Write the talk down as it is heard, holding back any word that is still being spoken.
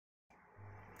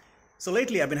So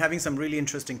lately, I've been having some really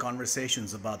interesting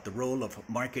conversations about the role of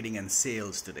marketing and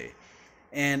sales today.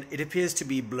 And it appears to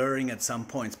be blurring at some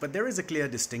points, but there is a clear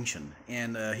distinction.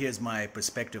 And here's my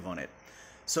perspective on it.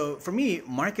 So for me,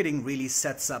 marketing really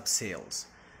sets up sales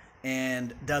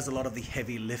and does a lot of the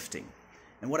heavy lifting.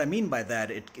 And what I mean by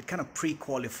that, it kind of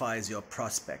pre-qualifies your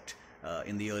prospect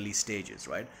in the early stages,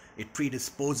 right? It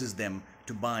predisposes them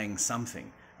to buying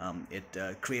something.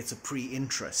 It creates a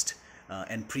pre-interest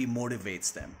and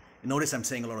pre-motivates them. Notice I'm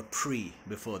saying a lot of pre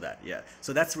before that, yeah.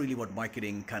 So that's really what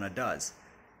marketing kind of does.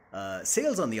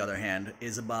 Sales, on the other hand,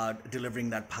 is about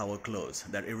delivering that power close,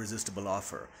 that irresistible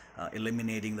offer,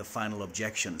 eliminating the final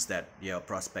objections that your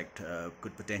prospect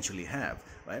could potentially have,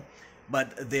 right?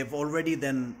 But they've already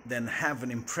then have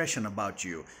an impression about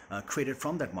you created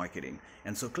from that marketing.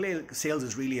 And so sales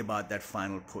is really about that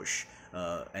final push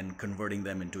and converting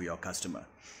them into your customer.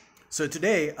 So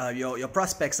today, your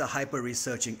prospects are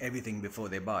hyper-researching everything before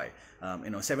they buy.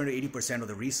 70 to 80% of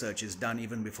the research is done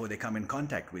even before they come in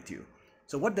contact with you.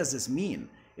 So what does this mean?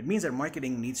 It means that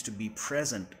marketing needs to be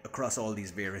present across all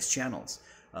these various channels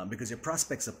because your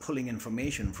prospects are pulling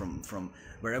information from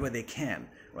wherever they can,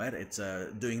 right? It's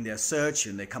doing their search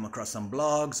and they come across some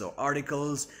blogs or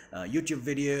articles, YouTube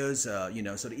videos,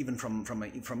 sort of even from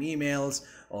emails,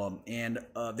 and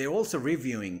they're also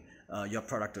reviewing your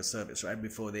product or service, right,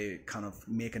 before they kind of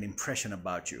make an impression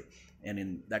about you. And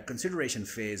in that consideration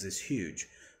phase is huge.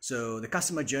 So the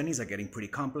customer journeys are getting pretty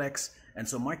complex, and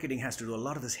so marketing has to do a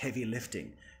lot of this heavy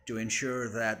lifting to ensure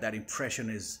that that impression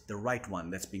is the right one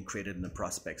that's being created in the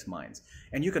prospect's minds.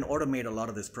 And you can automate a lot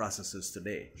of these processes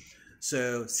today.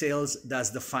 So sales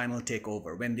does the final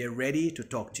takeover. When they're ready to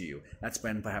talk to you, that's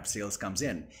when perhaps sales comes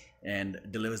in and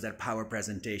delivers that power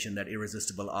presentation, that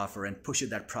irresistible offer, and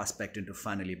pushes that prospect into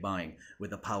finally buying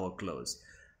with a power close.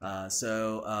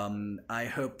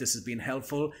 I hope this has been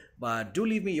helpful, but do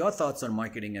leave me your thoughts on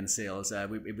marketing and sales.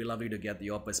 It'd be lovely to get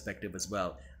your perspective as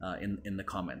well in the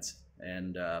comments.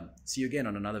 And see you again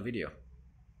on another video.